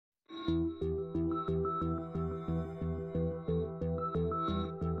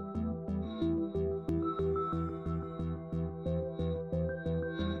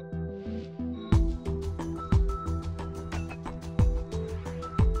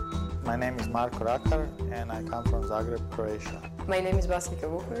My name is Marko Rakar and I come from Zagreb, Croatia. My name is Bosnika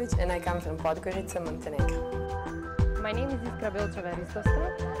Vukovic and I come from Podgorica, Montenegro. My name is Iskra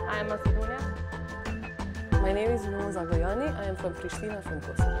Bilčeva-Ristostrad. I am Macedonian. My name is Nula Zagojani. I am from Pristina, from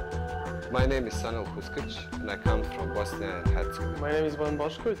Kosovo. My name is Sanel Kuskic and I come from Bosnia and Herzegovina. My name is Bojan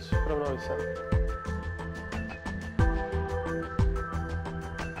Bošković from Novi Sad.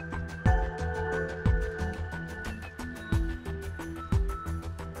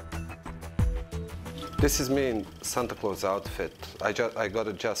 This is me in Santa Claus outfit. I got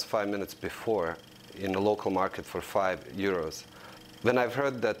it just 5 minutes before in a local market for €5. When I've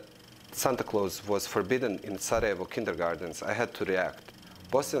heard that Santa Claus was forbidden in Sarajevo kindergartens, I had to react.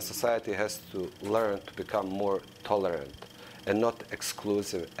 Bosnian society has to learn to become more tolerant and not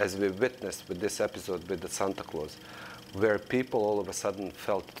exclusive, as we witnessed with this episode with the Santa Claus, where people all of a sudden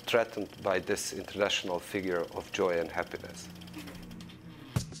felt threatened by this international figure of joy and happiness.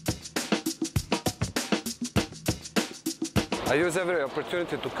 I use every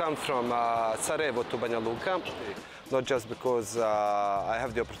opportunity to come from Sarajevo to Banja Luka, not just because I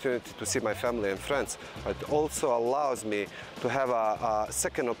have the opportunity to see my family and friends, but also allows me to have a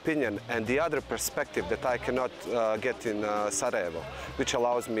second opinion and the other perspective that I cannot get in Sarajevo, which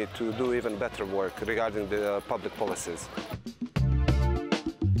allows me to do even better work regarding the public policies.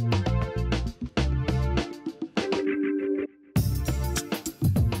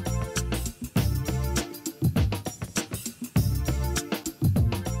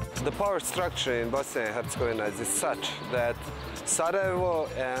 The power structure in Bosnia and Herzegovina is such that Sarajevo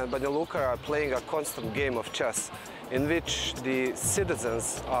and Banja Luka are playing a constant game of chess in which the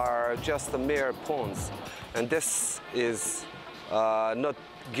citizens are just the mere pawns. And this is not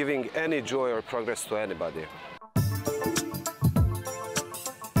giving any joy or progress to anybody.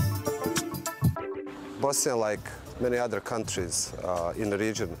 Bosnia, like many other countries in the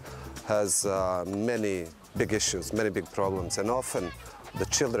region, has many big issues, many big problems, and often the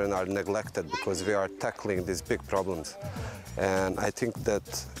children are neglected because we are tackling these big problems. And I think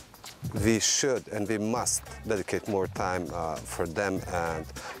that we should and we must dedicate more time for them and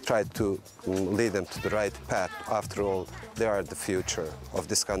try to lead them to the right path. After all, they are the future of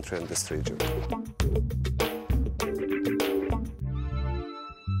this country and this region.